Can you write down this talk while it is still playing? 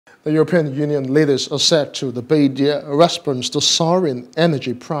The European Union leaders are set to debate their response to soaring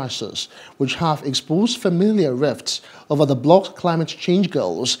energy prices, which have exposed familiar rifts over the bloc's climate change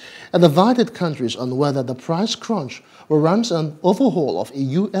goals and divided countries on whether the price crunch warrants an overhaul of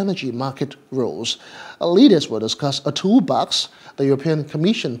EU energy market rules. Leaders will discuss a toolbox the European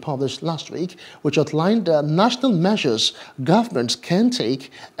Commission published last week, which outlined the national measures governments can take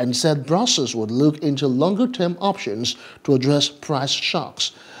and said Brussels would look into longer-term options to address price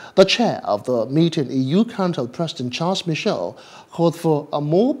shocks. The chair of the meeting, EU Council President Charles Michel, called for a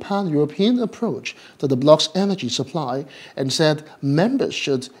more pan-European approach to the bloc's energy supply and said members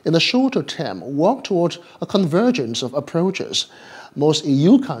should, in the shorter term, work towards a convergence of approaches. Most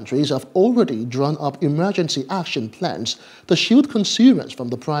EU countries have already drawn up emergency action plans to shield consumers from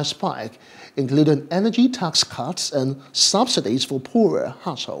the price spike, including energy tax cuts and subsidies for poorer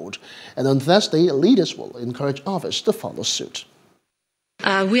households. And on Thursday, leaders will encourage others to follow suit.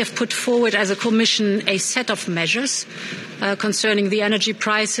 We have put forward as a Commission a set of measures concerning the energy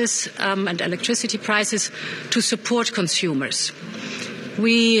prices and electricity prices to support consumers.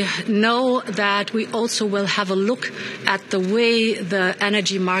 We know that we also will have a look at the way the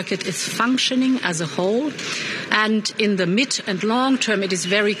energy market is functioning as a whole. And in the mid and long term, it is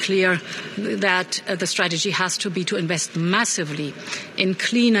very clear that the strategy has to be to invest massively in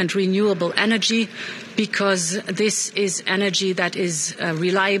clean and renewable energy, because this is energy that is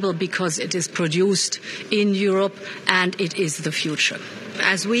reliable, because it is produced in Europe and it is the future.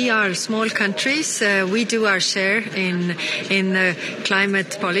 As we are small countries, we do our share in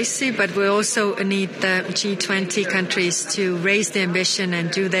climate policy, but we also need the G20 countries to raise the ambition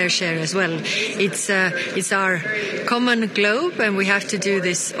and do their share as well. It's our common globe, and we have to do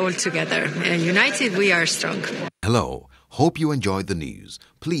this all together. United, we are strong. Hello. Hope you enjoyed the news.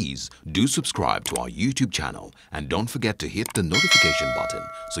 Please do subscribe to our YouTube channel and don't forget to hit the notification button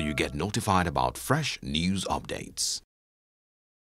so you get notified about fresh news updates.